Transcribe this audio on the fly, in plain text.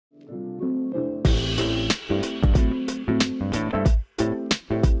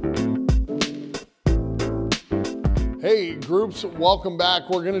Hey groups, welcome back.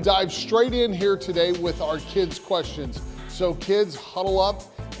 We're going to dive straight in here today with our kids' questions. So kids, huddle up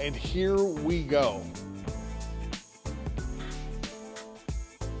and here we go.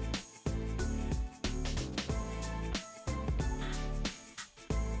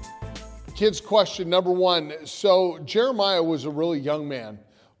 Kids' question number one. So Jeremiah was a really young man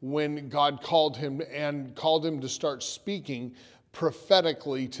when God called him to start speaking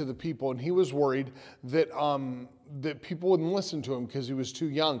prophetically to the people, and he was worried that that people wouldn't listen to him because he was too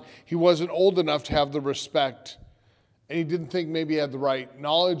young. He wasn't old enough to have the respect, and he didn't think maybe he had the right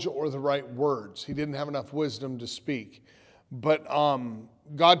knowledge or the right words. He didn't have enough wisdom to speak. But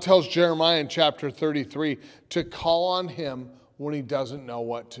God tells Jeremiah in chapter 33 to call on him when he doesn't know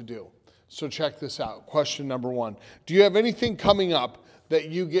what to do. So check this out. Question number one. Do you have anything coming up that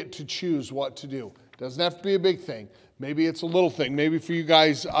you get to choose what to do? Doesn't have to be a big thing. Maybe it's a little thing. Maybe for you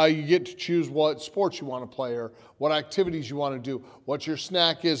guys, you get to choose what sports you want to play or what activities you want to do, what your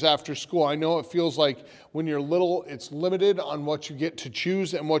snack is after school. I know it feels like when you're little, it's limited on what you get to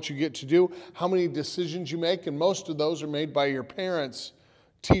choose and what you get to do, how many decisions you make, and most of those are made by your parents,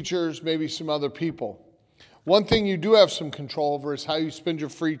 teachers, maybe some other people. One thing you do have some control over is how you spend your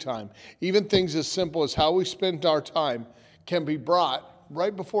free time. Even things as simple as how we spend our time can be brought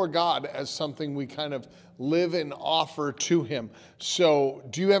right before God as something we kind of live and offer to him. So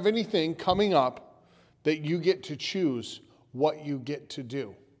do you have anything coming up that you get to choose what you get to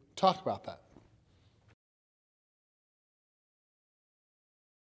do? Talk about that.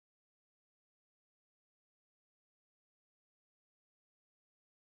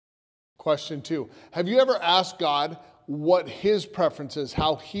 Question two, have you ever asked God what his preference is,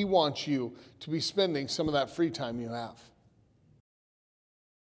 how he wants you to be spending some of that free time you have?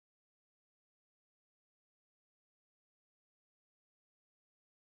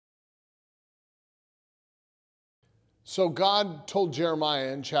 So God told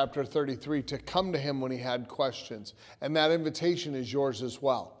Jeremiah in chapter 33 to come to him when he had questions, and that invitation is yours as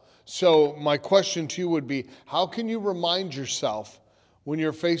well. So my question to you would be, how can you remind yourself when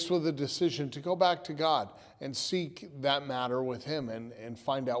you're faced with a decision to go back to God and seek that matter with him and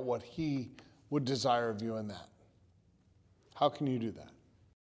find out what he would desire of you in that? How can you do that?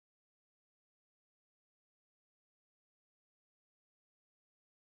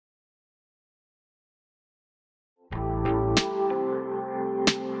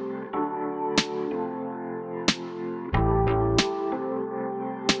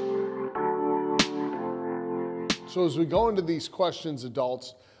 So as we go into these questions,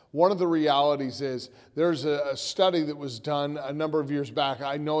 adults, one of the realities is there's a study that was done a number of years back.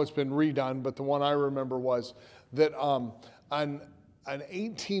 I know it's been redone, but the one I remember was that an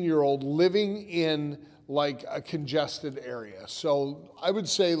 18-year-old living in like a congested area. So I would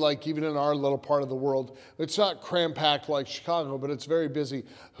say like even in our little part of the world, it's not cram-packed like Chicago, but it's very busy,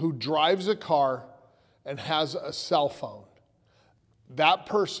 who drives a car and has a cell phone. That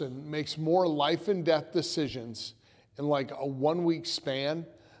person makes more life and death decisions in like a 1 week span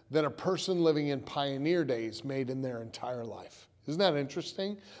than a person living in pioneer days made in their entire life. Isn't that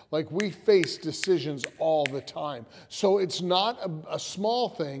interesting? Like we face decisions all the time. So it's not a small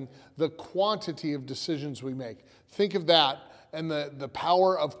thing, the quantity of decisions we make. Think of that and the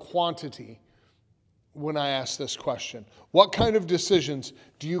power of quantity when I ask this question. What kind of decisions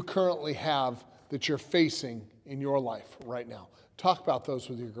do you currently have that you're facing in your life right now? Talk about those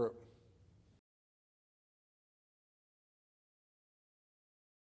with your group.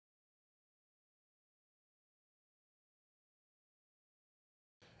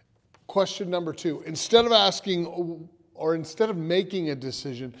 Question number two, instead of making a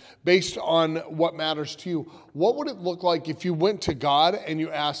decision based on what matters to you, what would it look like if you went to God and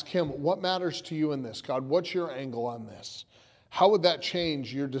you asked him, what matters to you in this? God, what's your angle on this? How would that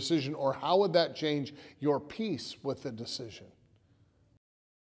change your decision, or how would that change your peace with the decision?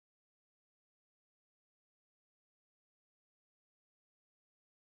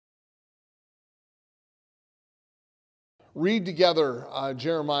 Read together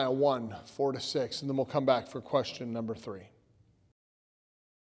Jeremiah 1, 4-6, and then we'll come back for question number 3.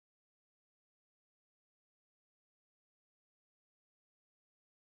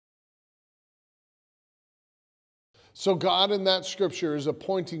 So God in that scripture is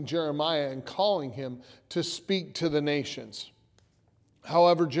appointing Jeremiah and calling him to speak to the nations.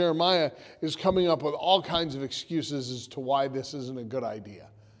 However, Jeremiah is coming up with all kinds of excuses as to why this isn't a good idea.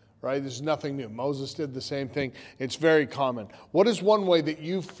 Right? This is nothing new. Moses did the same thing. It's very common. What is one way that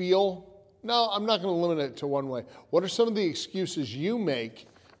you feel? No, I'm not going to limit it to one way. What are some of the excuses you make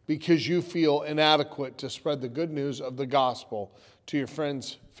because you feel inadequate to spread the good news of the gospel to your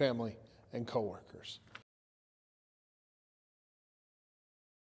friends, family, and coworkers?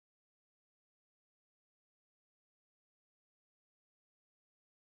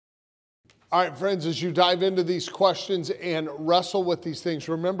 All right, friends, as you dive into these questions and wrestle with these things,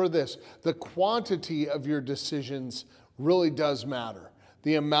 remember this: the quantity of your decisions really does matter.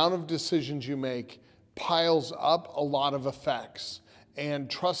 The amount of decisions you make piles up a lot of effects, and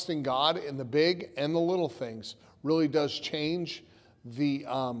trusting God in the big and the little things really does change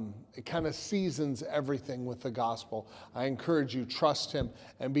it kind of seasons everything with the gospel. I encourage you, trust him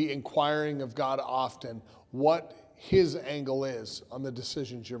and be inquiring of God often what his angle is on the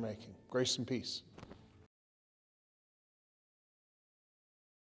decisions you're making. Grace and peace.